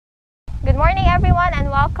morning everyone and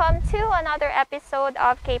welcome to another episode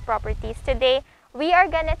of K Properties. Today, we are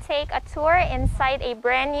gonna take a tour inside a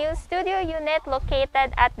brand new studio unit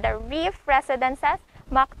located at the Reef Residences,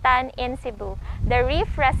 Mactan in Cebu. The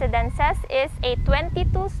Reef Residences is a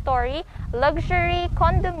 22-story luxury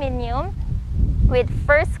condominium with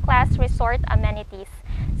first-class resort amenities.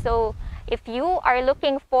 So, if you are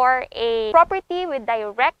looking for a property with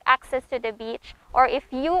direct access to the beach, or if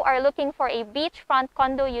you are looking for a beachfront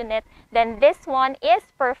condo unit, then this one is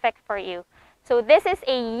perfect for you. So this is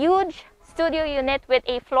a huge studio unit with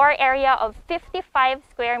a floor area of 55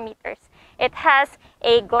 square meters. It has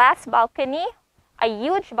a glass balcony, a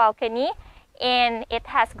huge balcony, and it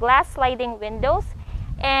has glass sliding windows,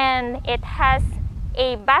 and it has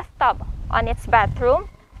a bathtub on its bathroom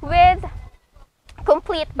with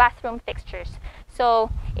complete bathroom fixtures. So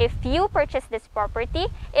if you purchase this property,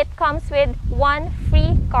 it comes with one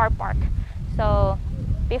free car park. So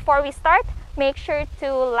before we start, make sure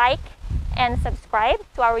to like and subscribe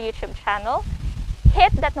to our YouTube channel.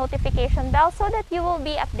 Hit that notification bell so that you will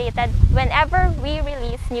be updated whenever we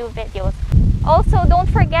release new videos. Also, don't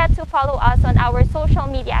forget to follow us on our social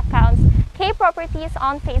media accounts, K Properties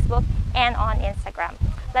on Facebook and on Instagram.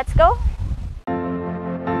 Let's go!